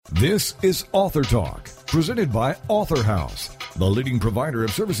This is AuthorTalk, presented by Author House, the leading provider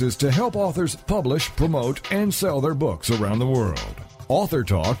of services to help authors publish, promote, and sell their books around the world.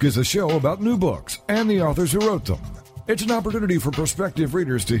 AuthorTalk is a show about new books and the authors who wrote them. It's an opportunity for prospective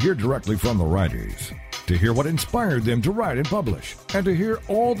readers to hear directly from the writers, to hear what inspired them to write and publish, and to hear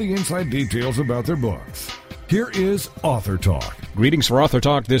all the inside details about their books. Here is Author Talk. Greetings for Author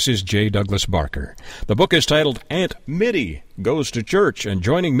Talk. This is J. Douglas Barker. The book is titled Aunt Mittie Goes to Church, and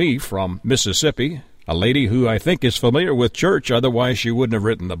joining me from Mississippi, a lady who I think is familiar with church, otherwise she wouldn't have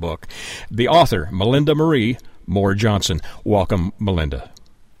written the book, the author, Melinda Marie Moore Johnson. Welcome, Melinda.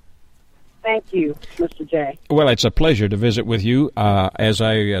 Thank you, Mr. J. Well, it's a pleasure to visit with you. As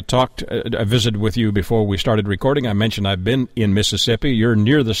I visited with you before we started recording, I mentioned I've been in Mississippi. You're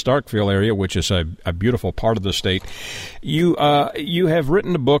near the Starkville area, which is a beautiful part of the state. You have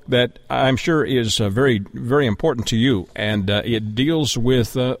written a book that I'm sure is very, very important to you, and it deals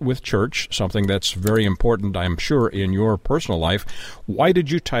with church, something that's very important, I'm sure, in your personal life. Why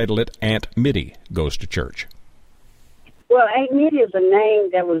did you title it Aunt Mittie Goes to Church? Well, Aunt Mittie is a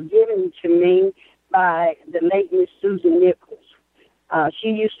name that was given to me by the late Miss Susan Nichols. She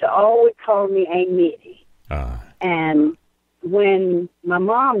used to always call me Aunt Mittie. And when my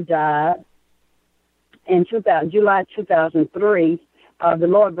mom died in July 2003, the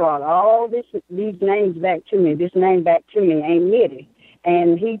Lord brought all these names back to me, this name back to me, Aunt Mittie.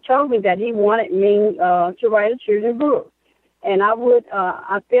 And he told me that he wanted me to write a children's book. And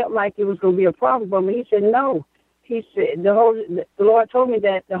I felt like it was going to be a problem for me. He said, no. He said, the Lord told me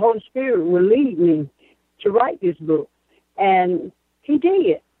that the Holy Spirit will lead me to write this book. And he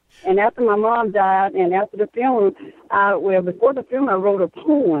did. And after my mom died and after the funeral, before the funeral, I wrote a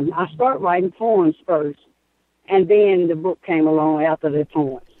poem. I started writing poems first. And then the book came along after the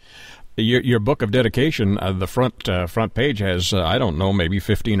poems. Your book of dedication, the front page has, I don't know, maybe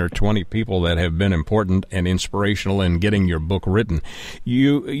 15 or 20 people that have been important and inspirational in getting your book written.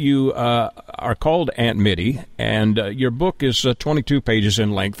 You are called Aunt Mittie, and your book is 22 pages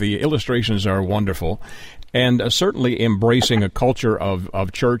in length. The illustrations are wonderful, and certainly embracing a culture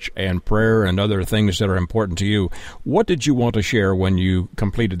of church and prayer and other things that are important to you. What did you want to share when you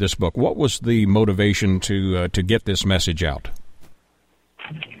completed this book? What was the motivation to get this message out?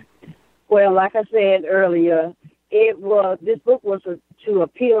 Well, like I said earlier, this book was to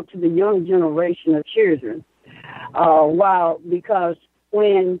appeal to the young generation of children. Because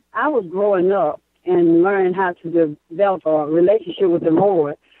when I was growing up and learning how to develop a relationship with the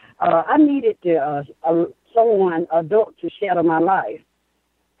Lord, I needed someone adult to shadow my life.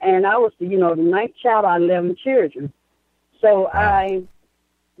 And I was, the ninth child out of 11 children. So I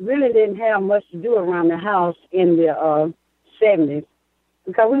really didn't have much to do around the house in the 70s.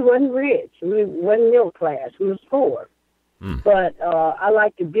 Because we wasn't rich. We wasn't middle class. We was poor. But I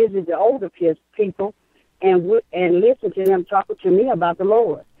like to visit the older people and listen to them talking to me about the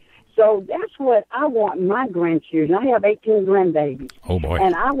Lord. So that's what I want my grandchildren. I have 18 grandbabies. Oh, boy.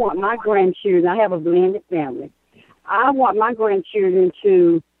 And I want my grandchildren, I have a blended family. I want my grandchildren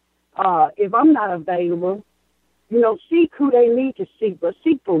to, if I'm not available, seek who they need to seek, but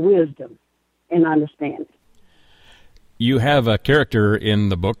seek for wisdom and understanding. You have a character in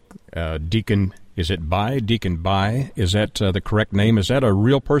the book, Deacon, is it Deacon By? Is that the correct name? Is that a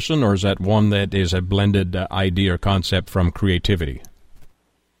real person, or is that one that is a blended idea or concept from creativity?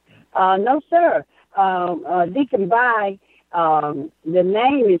 No, sir. Deacon By, the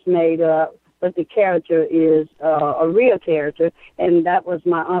name is made up, but the character is a real character, and that was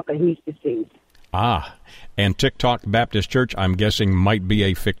my uncle. He's deceased. And TikTok Baptist Church, I'm guessing, might be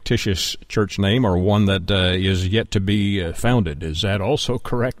a fictitious church name or one that is yet to be founded. Is that also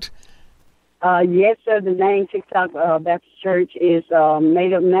correct? Yes, sir. The name TikTok Baptist Church is a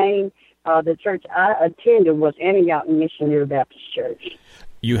made-up name. The church I attended was Antioch Missionary Baptist Church.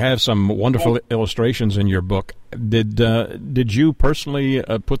 You have some wonderful illustrations in your book. Did you personally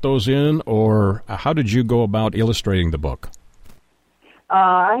put those in, or how did you go about illustrating the book?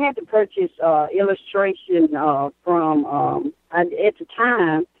 I had to purchase illustration from, at the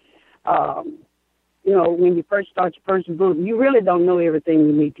time, when you first start your first book, you really don't know everything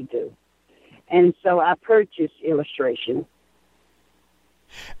you need to do. And so I purchased illustration.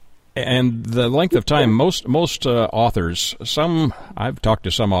 And the length of time, most authors, I've talked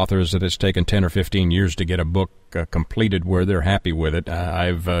to some authors that it's taken 10 or 15 years to get a book completed where they're happy with it.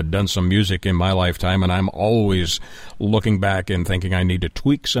 I've done some music in my lifetime, and I'm always looking back and thinking I need to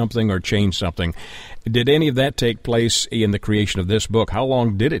tweak something or change something. Did any of that take place in the creation of this book? How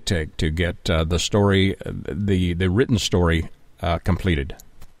long did it take to get the story, the written story, completed?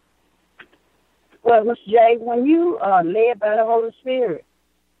 Well, Mr. J, when you are led by the Holy Spirit,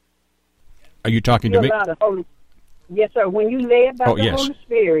 Are you talking to me? Yes, sir. When you led by the Holy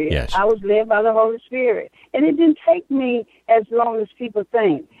Spirit, yes. I was led by the Holy Spirit. And it didn't take me as long as people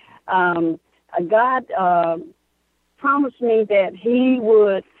think. God promised me that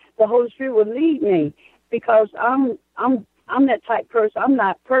the Holy Spirit would lead me, because I'm that type person. I'm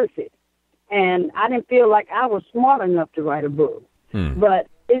not perfect. And I didn't feel like I was smart enough to write a book. But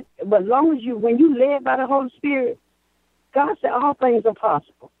long as when you led by the Holy Spirit, God said all things are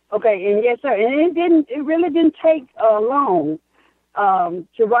possible. Okay, and yes, sir. And it really didn't take long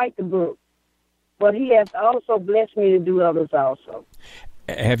to write the book, but He has also blessed me to do others also.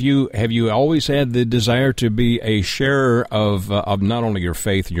 Have you always had the desire to be a sharer of not only your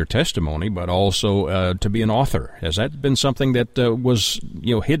faith and your testimony, but also to be an author? Has that been something that was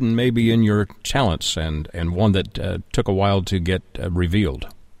hidden maybe in your talents, and one that took a while to get revealed?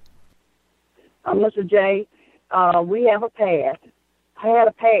 Mr. J, we have a path. I had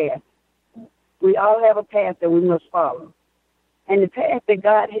a path. We all have a path that we must follow. And the path that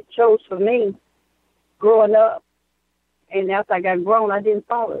God had chose for me growing up, and after I got grown, I didn't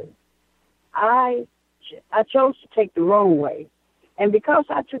follow it. I chose to take the wrong way. And because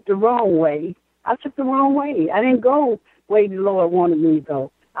I took the wrong way, I didn't go where the Lord wanted me to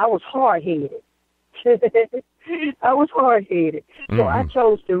go. I was hard-headed. So I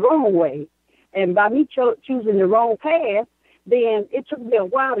chose the wrong way. And by me choosing the wrong path, then it took me a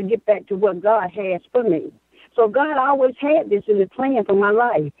while to get back to what God has for me. So God always had this in the plan for my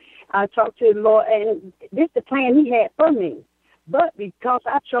life. I talked to the Lord, and this is the plan He had for me. But because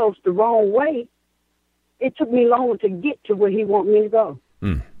I chose the wrong way, it took me longer to get to where He wanted me to go.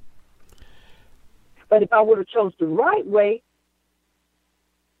 But if I would have chose the right way,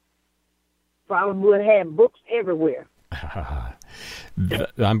 probably would have had books everywhere.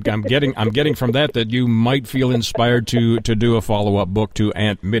 I'm getting from that you might feel inspired to do a follow-up book to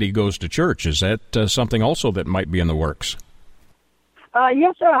Aunt Mittie Goes to Church. Is that something also that might be in the works?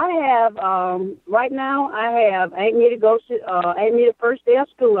 Yes, sir. I have right now. I have Aunt Mittie Goes to Aunt Mittie First Day of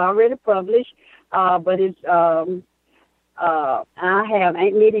School already published, but it's I have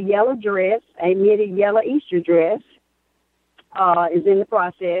Aunt Mittie Yellow Dress, Aunt Mittie Yellow Easter Dress is in the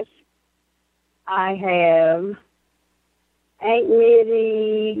process. I have Aunt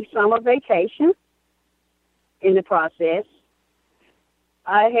Mittie Summer Vacation in the process.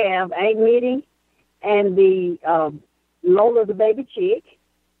 I have Aunt Mittie and the Lola the Baby Chick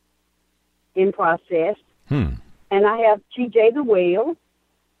in process. And I have TJ the Whale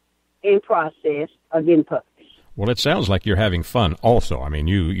in process, again published. Well, it sounds like you're having fun also. I mean,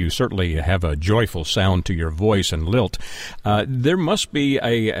 you certainly have a joyful sound to your voice and lilt. There must be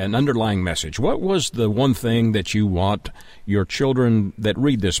an underlying message. What was the one thing that you want your children that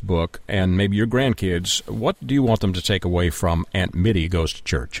read this book, and maybe your grandkids, what do you want them to take away from Aunt Mittie Goes to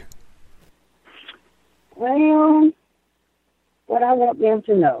Church? Well, what I want them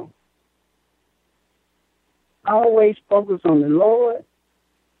to know, always focus on the Lord.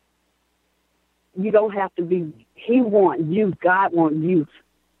 You don't have to be, He wants youth. God wants youth.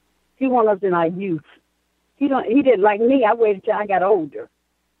 He wants us in our youth. He didn't like me. I waited till I got older.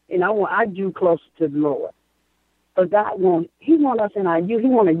 And I drew closer to the Lord. But He wants us in our youth. He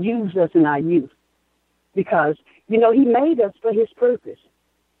wants to use us in our youth. Because, He made us for His purpose.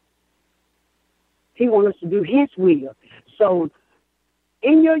 He wants us to do His will. So,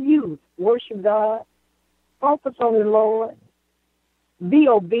 in your youth, worship God. Focus on the Lord. Be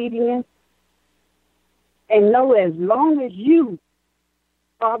obedient. And know as long as you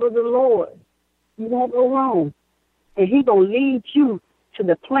follow the Lord, you won't go wrong. And He's going to lead you to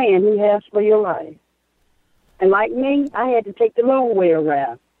the plan He has for your life. And like me, I had to take the long way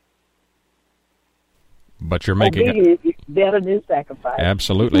around. But you're making obedience is better than sacrifice.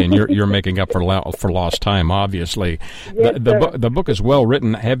 Absolutely, and you're making up for lost time. Obviously, yes, the book is well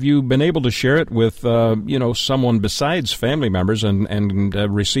written. Have you been able to share it with someone besides family members, and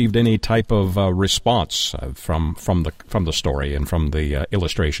received any type of response from the story and from the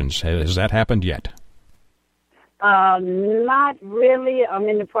illustrations? Has that happened yet? Not really. I'm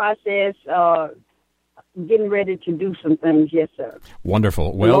in the process. Getting ready to do some things, yes, sir.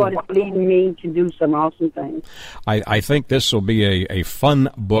 Wonderful. Well, the Lord is leading me to do some awesome things. I think this will be a fun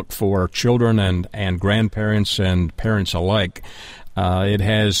book for children and grandparents and parents alike. It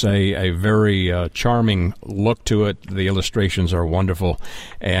has a very charming look to it. The illustrations are wonderful,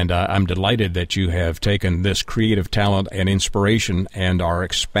 and I'm delighted that you have taken this creative talent and inspiration and are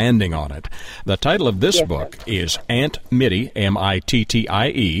expanding on it. The title of this book is Aunt Mittie,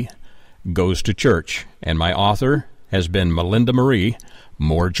 Mittie, Goes to Church, and my author has been Melinda Marie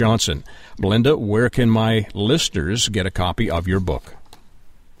Moore Johnson. Melinda, where can my listeners get a copy of your book?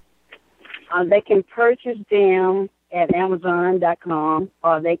 They can purchase them at Amazon.com,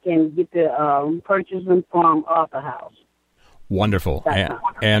 or they can get purchase them from AuthorHouse. Wonderful.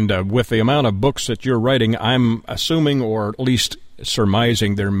 And with the amount of books that you're writing, I'm assuming, or at least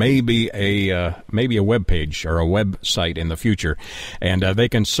surmising, there may be a web page or a website in the future, and they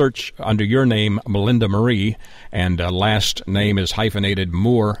can search under your name, Melinda Marie, and last name is hyphenated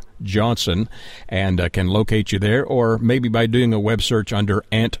Moore Johnson, and can locate you there, or maybe by doing a web search under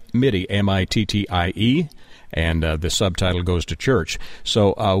Aunt Mittie, Mittie, and the subtitle goes to church.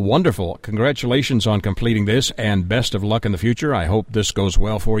 So wonderful. Congratulations on completing this, and best of luck in the future. I hope this goes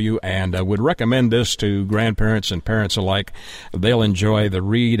well for you, and would recommend this to grandparents and parents alike. They'll enjoy the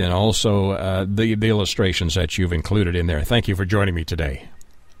read and also the illustrations that you've included in there. Thank you for joining me today.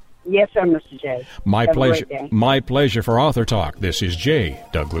 Yes, sir, Mr. J. My pleasure. My pleasure for Author Talk. This is J.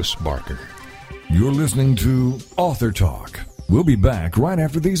 Douglas Barker. You're listening to Author Talk. We'll be back right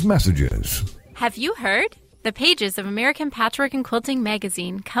after these messages. Have you heard? The pages of American Patchwork and Quilting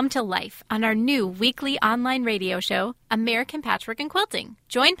magazine come to life on our new weekly online radio show, American Patchwork and Quilting.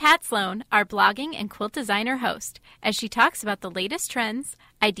 Join Pat Sloan, our blogging and quilt designer host, as she talks about the latest trends,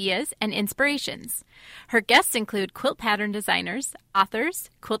 ideas, and inspirations. Her guests include quilt pattern designers,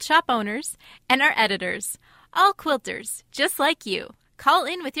 authors, quilt shop owners, and our editors, all quilters, just like you. Call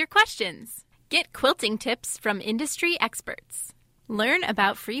in with your questions. Get quilting tips from industry experts. Learn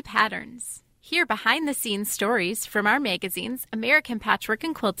about free patterns. Hear behind-the-scenes stories from our magazines, American Patchwork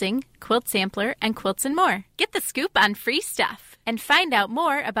and Quilting, Quilt Sampler, and Quilts and More. Get the scoop on free stuff and find out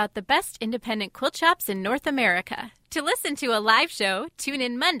more about the best independent quilt shops in North America. To listen to a live show, tune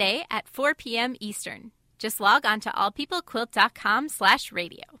in Monday at 4 p.m. Eastern. Just log on to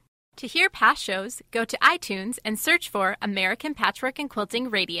allpeoplequilt.com/radio. To hear past shows, go to iTunes and search for American Patchwork and Quilting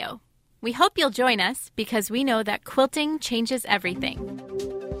Radio. We hope you'll join us because we know that quilting changes everything.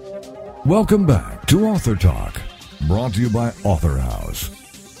 Welcome back to Author Talk, brought to you by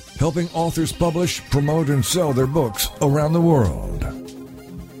AuthorHouse, helping authors publish, promote, and sell their books around the world.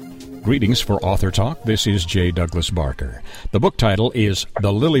 Greetings for Author Talk. This is J. Douglas Barker. The book title is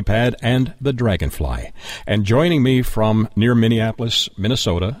The Lily Pad and the Dragonfly. And joining me from near Minneapolis,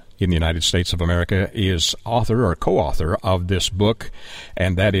 Minnesota, in the United States of America, is author or co-author of this book,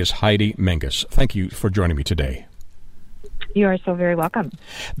 and that is Heidi Mengis. Thank you for joining me today. You are so very welcome.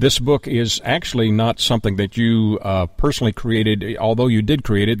 This book is actually not something that you personally created, although you did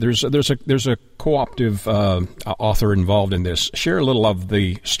create it. There's a co-optive author involved in this. Share a little of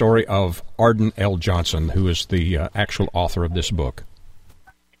the story of Arden L. Johnson, who is the actual author of this book.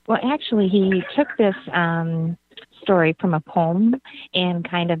 Well, actually, he took this story from a poem and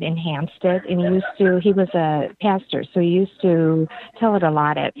kind of enhanced it. And he was a pastor, so he used to tell it a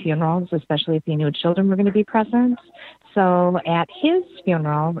lot at funerals, especially if he knew children were going to be present. So at his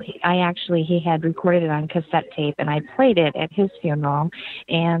funeral, he had recorded it on cassette tape, and I played it at his funeral,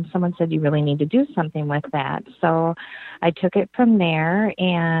 and someone said, you really need to do something with that. So I took it from there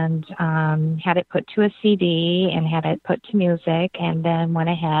and had it put to a CD and had it put to music, and then went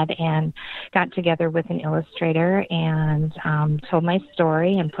ahead and got together with an illustrator and told my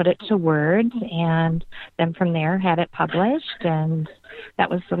story and put it to words, and then from there had it published, and that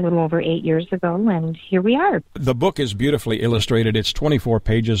was a little over 8 years ago, and here we are. The book is beautifully illustrated. It's 24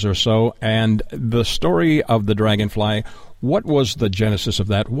 pages or so, and the story of the Dragonfly, what was the genesis of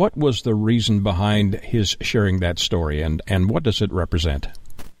that? What was the reason behind his sharing that story, and what does it represent?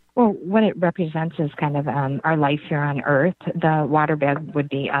 Well, what it represents is kind of our life here on Earth. The waterbed would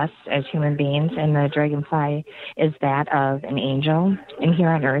be us as human beings, and the dragonfly is that of an angel. And here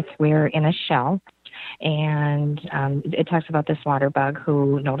on Earth, we're in a shell. And it talks about this water bug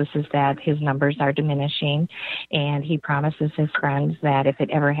who notices that his numbers are diminishing, and he promises his friends that if it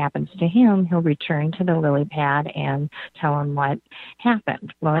ever happens to him, he'll return to the lily pad and tell them what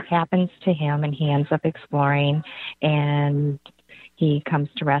happened. Well, it happens to him, and he ends up exploring, and he comes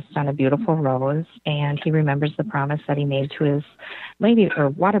to rest on a beautiful rose, and he remembers the promise that he made to his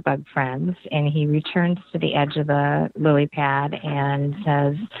water bug friends, and he returns to the edge of the lily pad and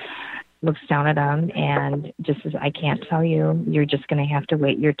looks down at them and just says, I can't tell you, you're just going to have to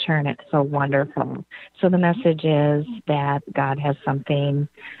wait your turn. It's so wonderful. So the message is that God has something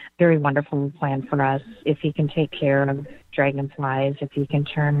very wonderful planned for us. If he can take care of dragonflies, if he can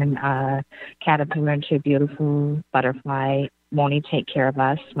turn a caterpillar into a beautiful butterfly, won't he take care of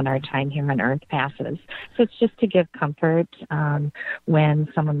us when our time here on Earth passes? So it's just to give comfort when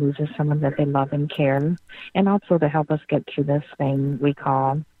someone loses someone that they love and care, and also to help us get through this thing we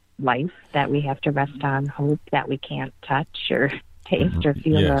call life, that we have to rest on hope that we can't touch or taste or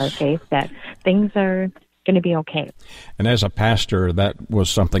feel or taste, that things are going going to be okay. And as a pastor, that was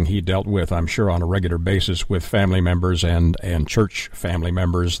something he dealt with, I'm sure, on a regular basis with family members and church family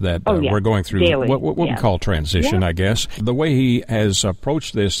members that were going through daily. what we call transition, I guess. The way he has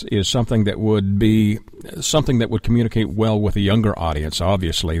approached this is something that would communicate well with a younger audience.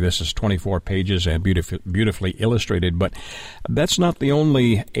 Obviously, this is 24 pages and beautifully illustrated, but that's not the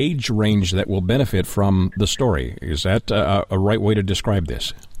only age range that will benefit from the story. Is that a right way to describe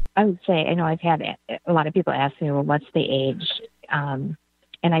this? I would say, I know I've had a lot of people ask me, well, what's the age? And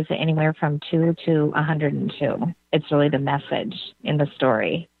I say anywhere from 2 to 102. It's really the message in the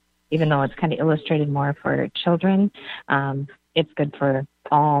story. Even though it's kind of illustrated more for children, it's good for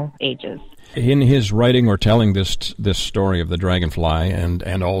all ages. In his writing or telling this story of the dragonfly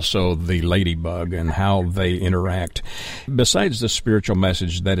and also the ladybug and how they interact, besides the spiritual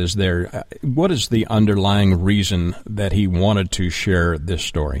message that is there, what is the underlying reason that he wanted to share this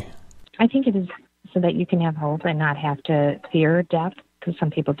story? I think it is so that you can have hope and not have to fear death, because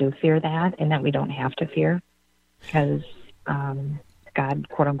some people do fear that, and that we don't have to fear, because God,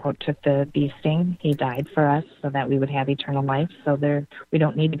 quote unquote, took the bee sting. He died for us so that we would have eternal life. So we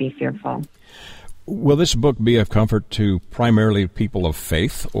don't need to be fearful. Will this book be of comfort to primarily people of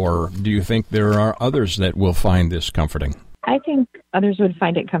faith, or do you think there are others that will find this comforting? I think others would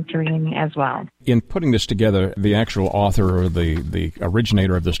find it comforting as well. In putting this together, the actual author or the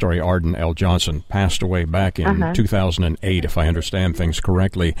originator of the story, Arden L. Johnson, passed away back in 2008, if I understand things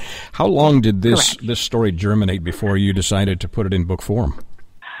correctly. How long did this story germinate before you decided to put it in book form?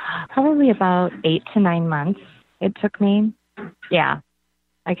 Probably about 8 to 9 months it took me. Yeah.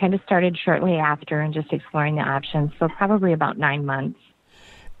 I kind of started shortly after and just exploring the options, so probably about 9 months.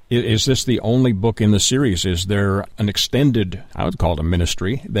 Is this the only book in the series? Is there an extended, I would call it a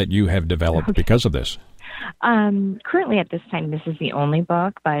ministry, that you have developed because of this? Currently at this time, this is the only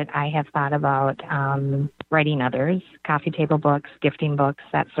book, but I have thought about writing others, coffee table books, gifting books,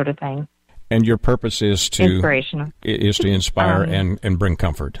 that sort of thing. And your purpose is to inspire and bring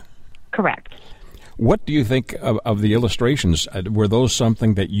comfort. Correct. What do you think of the illustrations? Were those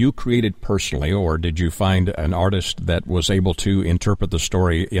something that you created personally, or did you find an artist that was able to interpret the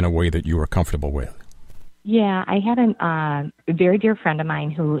story in a way that you were comfortable with? Yeah, I had a very dear friend of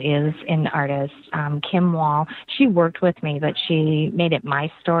mine who is an artist, Kim Wall. She worked with me, but she made it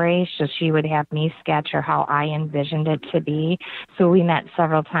my story, so she would have me sketch or how I envisioned it to be. So we met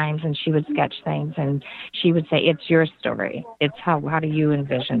several times, and she would sketch things, and she would say, it's your story. It's how do you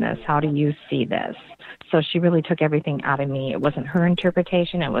envision this? How do you see this? So she really took everything out of me. It wasn't her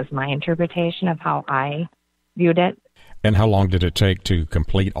interpretation. It was my interpretation of how I viewed it. And how long did it take to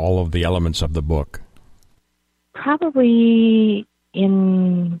complete all of the elements of the book? Probably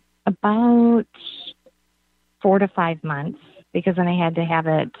in about 4 to 5 months, because then I had to have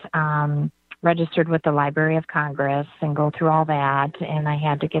it registered with the Library of Congress and go through all that, and I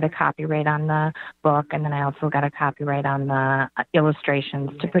had to get a copyright on the book, and then I also got a copyright on the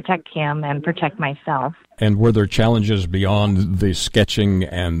illustrations to protect him and protect myself. And were there challenges beyond the sketching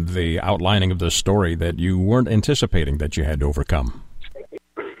and the outlining of the story that you weren't anticipating that you had to overcome?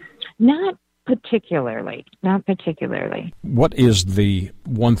 Not particularly. What is the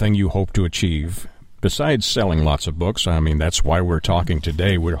one thing you hope to achieve besides selling lots of books? I mean, that's why we're talking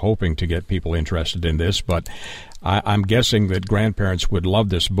today. We're hoping to get people interested in this, but I'm guessing that grandparents would love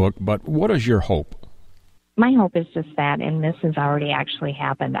this book. But what is your hope? My hope is just that, and this has already actually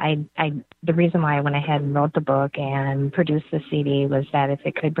happened. The reason why I went ahead and wrote the book and produced the CD was that if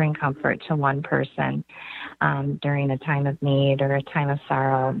it could bring comfort to one person during a time of need or a time of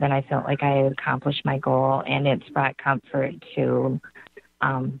sorrow, then I felt like I had accomplished my goal, and it's brought comfort to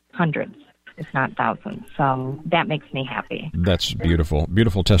hundreds, if not thousands. So that makes me happy. That's beautiful.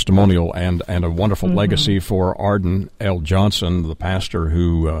 Beautiful testimonial and a wonderful legacy for Arden L. Johnson, the pastor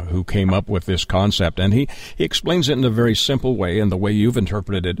who came up with this concept. And he explains it in a very simple way, and the way you've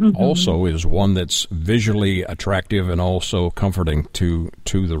interpreted it also is one that's visually attractive and also comforting to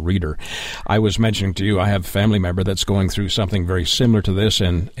the reader. I was mentioning to you, I have a family member that's going through something very similar to this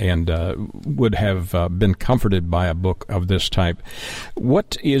and would have been comforted by a book of this type.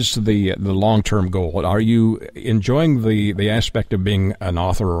 What is the long-term goal? Are you enjoying the aspect of being an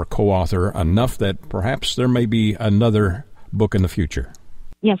author or a co-author enough that perhaps there may be another book in the future?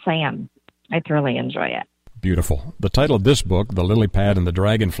 Yes, I am. I thoroughly enjoy it. Beautiful. The title of this book, The Lily Pad and the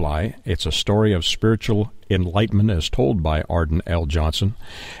Dragonfly, it's a story of spiritual enlightenment as told by Arden L. Johnson.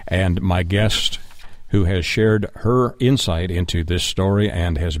 And my guest, who has shared her insight into this story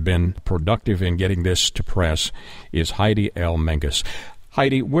and has been productive in getting this to press, is Heidi L. Mengis.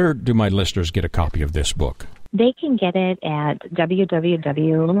 Heidi, where do my listeners get a copy of this book? They can get it at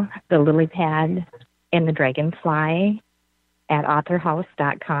www.thelilypad and the Dragonfly at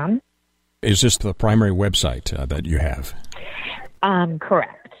AuthorHouse.com. Is this the primary website that you have?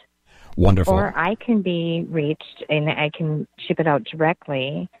 Correct. Wonderful. Or I can be reached, and I can ship it out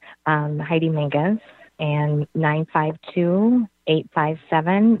directly, Heidi Mengis, and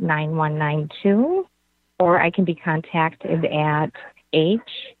 952-857-9192. Or I can be contacted at D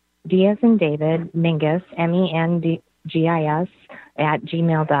as in David, Mengis, MENGIS, at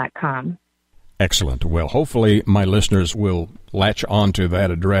gmail.com. Excellent. Well, hopefully my listeners will latch on to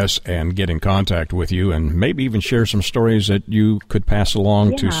that address and get in contact with you and maybe even share some stories that you could pass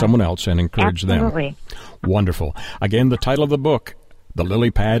along to someone else and encourage them. Wonderful. Again, the title of the book, The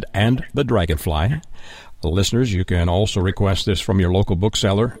Lily Pad and the Dragonfly. Listeners, you can also request this from your local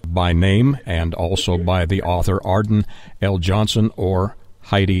bookseller by name and also by the author Arden L. Johnson or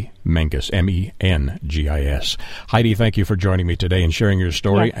Heidi Mengis, MENGIS. Heidi, thank you for joining me today and sharing your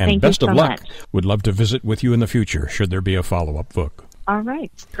story. Yes, and best of luck. Much. Would love to visit with you in the future, should there be a follow-up book. All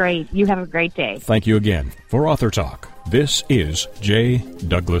right. Great. You have a great day. Thank you again. For Author Talk, this is J.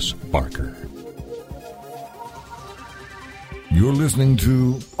 Douglas Barker. You're listening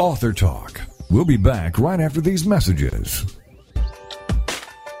to Author Talk. We'll be back right after these messages.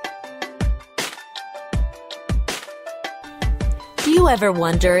 Do you ever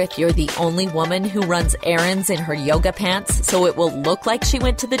wonder if you're the only woman who runs errands in her yoga pants so it will look like she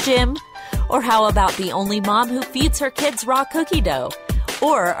went to the gym? Or how about the only mom who feeds her kids raw cookie dough?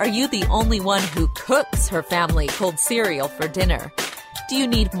 Or are you the only one who cooks her family cold cereal for dinner? Do you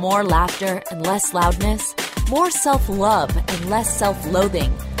need more laughter and less loudness? More self-love and less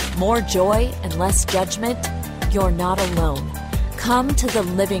self-loathing? More joy and less judgment? You're not alone. Come to the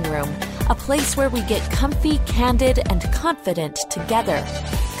living room, a place where we get comfy, candid, and confident together.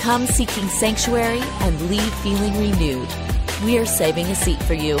 Come seeking sanctuary and leave feeling renewed. We're saving a seat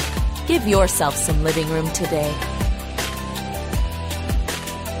for you. Give yourself some living room today.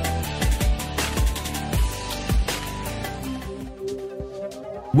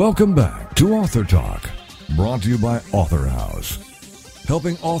 Welcome back to Author Talk, brought to you by Author House,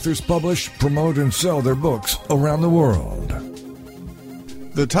 helping authors publish, promote, and sell their books around the world.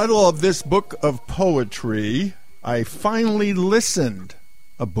 The title of this book of poetry, I Finally Listened,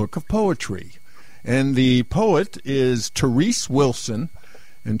 a book of poetry. And the poet is Therese Wilson,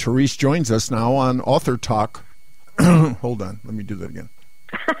 and Therese joins us now on Author Talk. Hold on, let me do that again.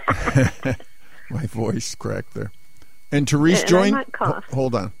 My voice cracked there. And Therese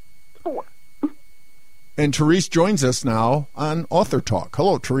hold on. And Therese joins us now on Author Talk.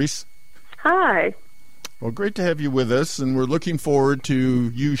 Hello, Therese. Hi. Well, great to have you with us, and we're looking forward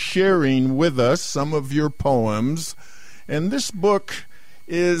to you sharing with us some of your poems. And this book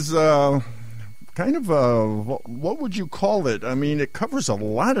is kind of what would you call it? I mean, it covers a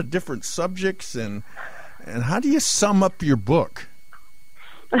lot of different subjects, and how do you sum up your book?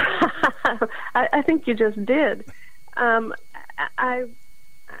 I think you just did. In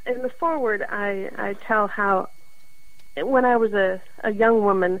the foreword, I tell how when I was a young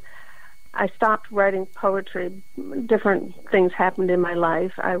woman, I stopped writing poetry. Different things happened in my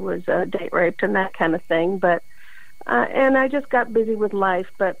life. I was date raped and that kind of thing, but and I just got busy with life.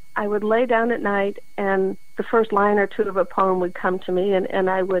 But I would lay down at night, and the first line or two of a poem would come to me, and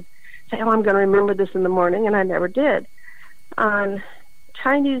I would say, "Oh, I'm going to remember this in the morning," and I never did. On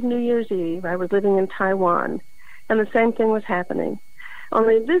Chinese New Year's Eve, I was living in Taiwan, and the same thing was happening.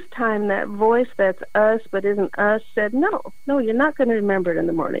 Only this time, that voice that's us but isn't us said, no, you're not going to remember it in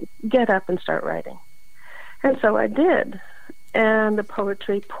the morning. Get up and start writing. And so I did. And the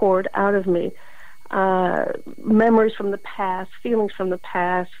poetry poured out of me. Memories from the past, feelings from the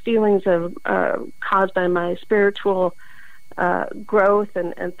past, feelings of caused by my spiritual growth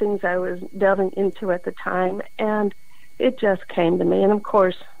and things I was delving into at the time. And it just came to me. And, of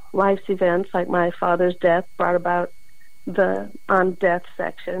course, life's events like my father's death brought about the on death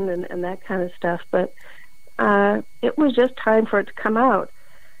section and that kind of stuff, but it was just time for it to come out.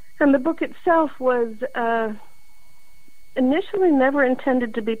 And the book itself was initially never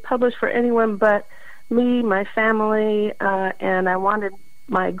intended to be published for anyone but me, my family, and I wanted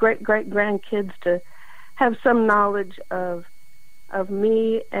my great-great-grandkids to have some knowledge of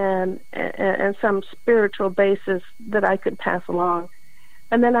me and some spiritual basis that I could pass along.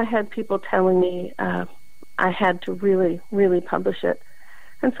 And then I had people telling me I had to really, really publish it.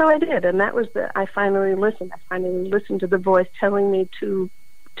 And so I did, and that was I finally listened. I finally listened to the voice telling me to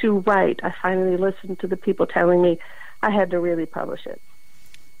write. I finally listened to the people telling me I had to really publish it.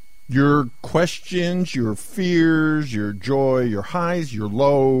 Your questions, your fears, your joy, your highs, your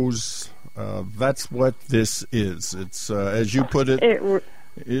lows, that's what this is. It's, as you put it,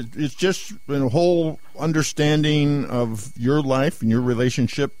 It's just a whole understanding of your life and your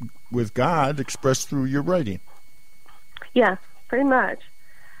relationship with God expressed through your writing. Yeah, pretty much.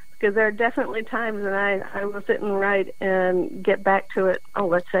 Because there are definitely times when I will sit and write and get back to it,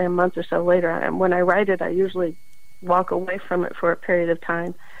 let's say a month or so later. And when I write it, I usually walk away from it for a period of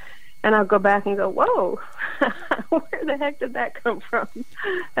time. And I'll go back and go, whoa, where the heck did that come from?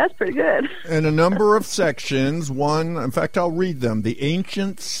 That's pretty good. And a number of sections. One, in fact, I'll read them. The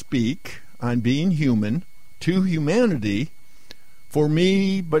ancients speak on being human, to humanity, for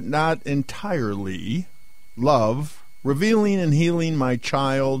me, but not entirely, love, revealing and healing my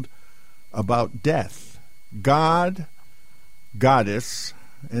child, about death, God, goddess,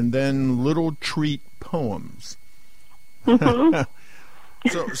 and then little treat poems.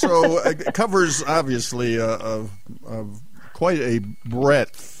 So it covers, obviously, quite a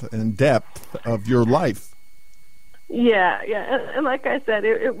breadth and depth of your life. Yeah. And like I said,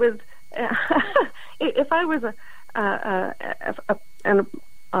 it was, if I was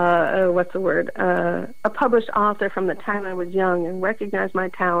a published author from the time I was young and recognized my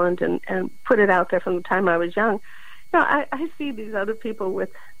talent and put it out there from the time I was young, I see these other people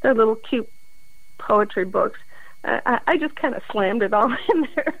with their little cute poetry books. I just kind of slammed it all in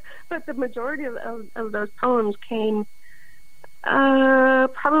there, but the majority of those poems came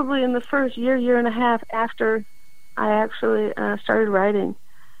probably in the first year and a half after I actually started writing,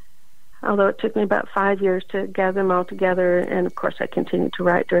 although it took me about 5 years to gather them all together, and of course I continued to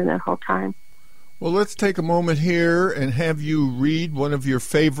write during that whole time. Well, let's take a moment here and have you read one of your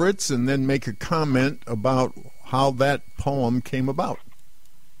favorites and then make a comment about how that poem came about.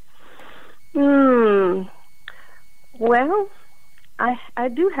 Well, I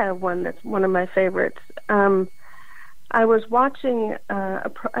do have one that's one of my favorites. I was watching,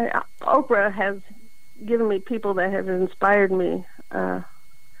 Oprah has given me people that have inspired me on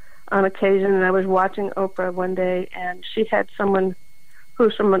occasion, and I was watching Oprah one day, and she had someone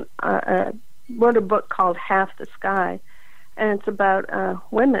who's from wrote a book called Half the Sky, and it's about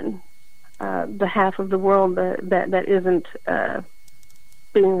women, the half of the world that isn't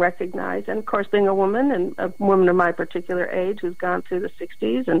being recognized. And of course, being a woman, and a woman of my particular age who's gone through the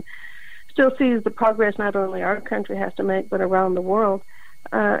 60s and still sees the progress not only our country has to make, but around the world,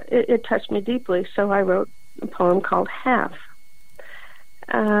 it touched me deeply. So I wrote a poem called Half.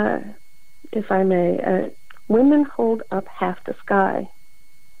 If I may, women hold up half the sky.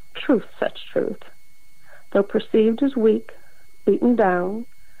 Truth, such truth. Though perceived as weak, beaten down,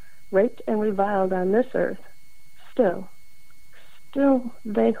 raped and reviled on this earth, still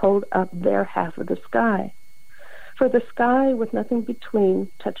they hold up their half of the sky. For the sky with nothing between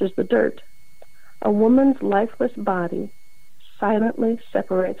touches the dirt. A woman's lifeless body silently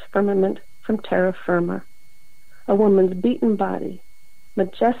separates firmament from terra firma. A woman's beaten body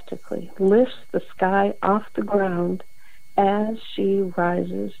majestically lifts the sky off the ground as she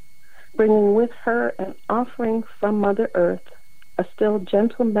rises, bringing with her an offering from Mother Earth, a still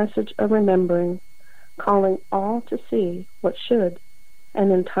gentle message of remembering, calling all to see what should,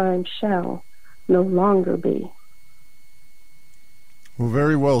 and in time shall, no longer be. Well,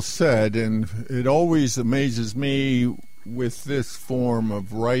 very well said, and it always amazes me with this form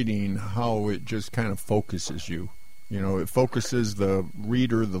of writing how it just kind of focuses you. You know, it focuses the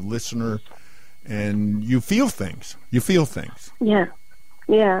reader, the listener, and you feel things. Yeah.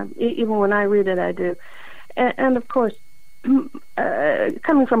 Even when I read it, I do. And of course,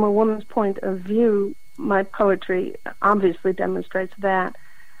 coming from a woman's point of view, my poetry obviously demonstrates that.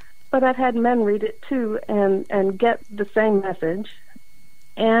 But I've had men read it too and get the same message,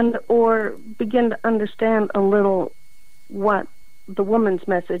 and or begin to understand a little what the woman's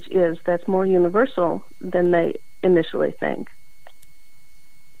message is that's more universal than they initially think.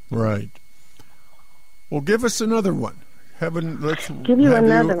 Right. Well, give us another one. Let's give you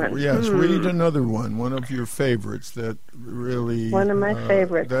another one. Yes, read another one. One of your favorites that really. One of my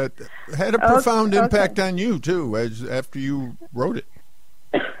favorites that had a profound impact on you too, after you wrote it.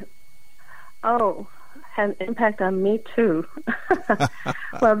 Had an impact on me too.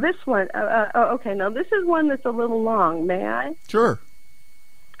 Well, this one. Okay, now this is one that's a little long. May I? Sure.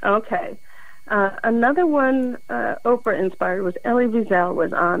 Okay. Another one Oprah inspired was Elie Wiesel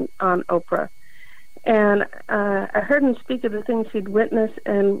was on Oprah. And I heard him speak of the things he'd witnessed,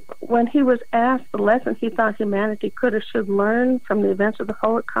 and when he was asked the lesson he thought humanity could or should learn from the events of the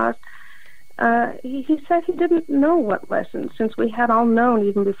Holocaust, he said he didn't know what lessons, since we had all known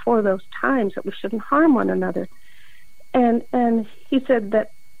even before those times that we shouldn't harm one another. And he said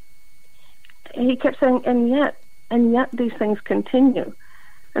that he kept saying, and yet these things continue.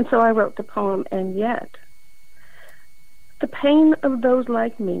 And so I wrote the poem, And Yet. The pain of those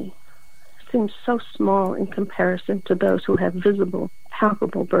like me seems so small in comparison to those who have visible,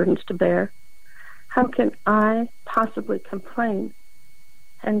 palpable burdens to bear. How can I possibly complain?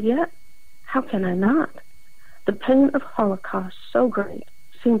 And yet, how can I not? The pain of Holocaust, so great,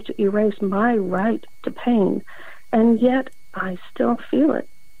 seems to erase my right to pain, and yet I still feel it.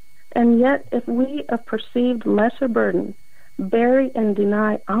 And yet, if we of perceived lesser burden bury and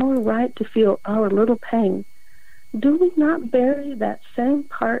deny our right to feel our little pain, do we not bury that same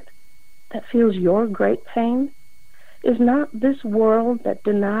part that feels your great pain? Is not this world that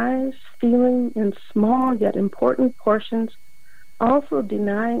denies feeling in small yet important portions also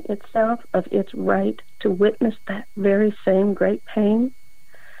denying itself of its right to witness that very same great pain?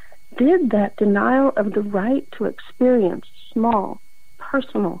 Did that denial of the right to experience small,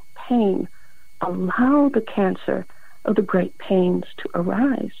 personal pain allow the cancer of the great pains to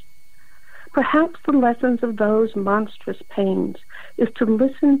arise? Perhaps the lessons of those monstrous pains is to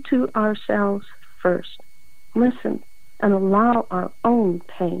listen to ourselves first. Listen and allow our own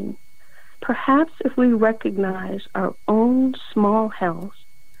pain. Perhaps if we recognize our own small hells,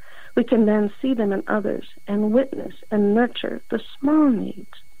 we can then see them in others and witness and nurture the small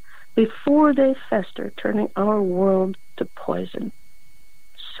needs before they fester, turning our world to poison.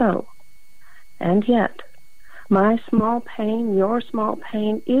 So, and yet, my small pain, your small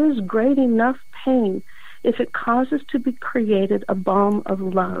pain, is great enough pain if it causes to be created a balm of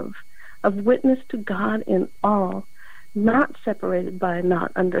love, of witness to God in all, not separated by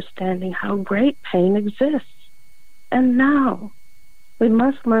not understanding how great pain exists. And now, we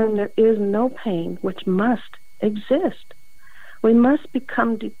must learn there is no pain which must exist. We must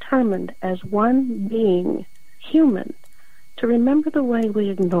become determined as one being, human, to remember the way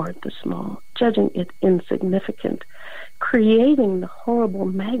we ignored the small, judging it insignificant, creating the horrible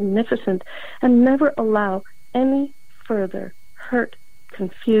magnificent, and never allow any further hurt,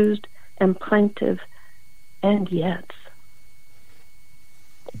 confused, and plaintive, and yet.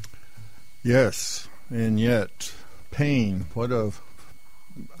 Yes, and yet, pain. What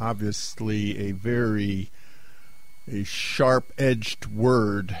obviously a sharp-edged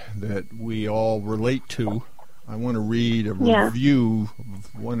word that we all relate to. I want to read a review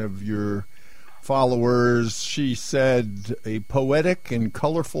of one of your followers. She said, a poetic and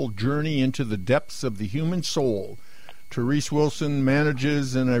colorful journey into the depths of the human soul. Therese Wilson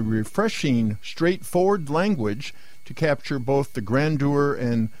manages in a refreshing, straightforward language to capture both the grandeur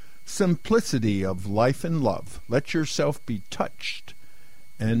and simplicity of life and love. Let yourself be touched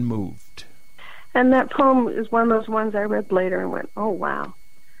and moved. And that poem is one of those ones I read later and went, oh, wow.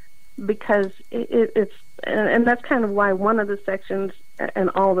 Because it's, and that's kind of why one of the sections, and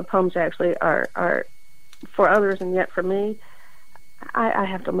all the poems actually are for others, and yet for me, I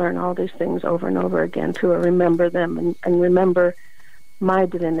have to learn all these things over and over again to remember them and remember my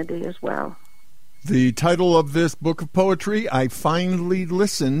divinity as well. The title of this book of poetry, I Finally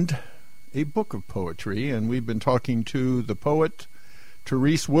Listened, a book of poetry, and we've been talking to the poet,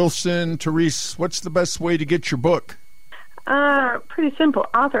 Therese Wilson. Therese, what's the best way to get your book? Pretty simple.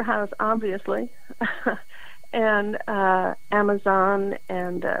 Author House, obviously, and Amazon,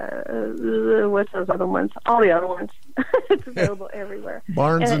 and what's those other ones? All the other ones. It's available everywhere.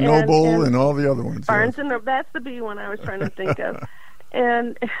 Barnes and Noble and all the other ones. Barnes and Noble. That's the B one I was trying to think of.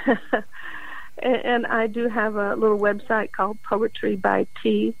 And and I do have a little website called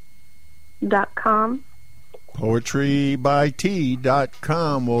poetrybytea.com.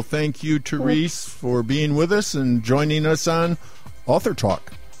 poetrybytea.com. Well, thank you, Therese, for being with us and joining us on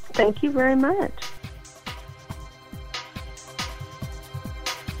AuthorTalk. Thank you very much.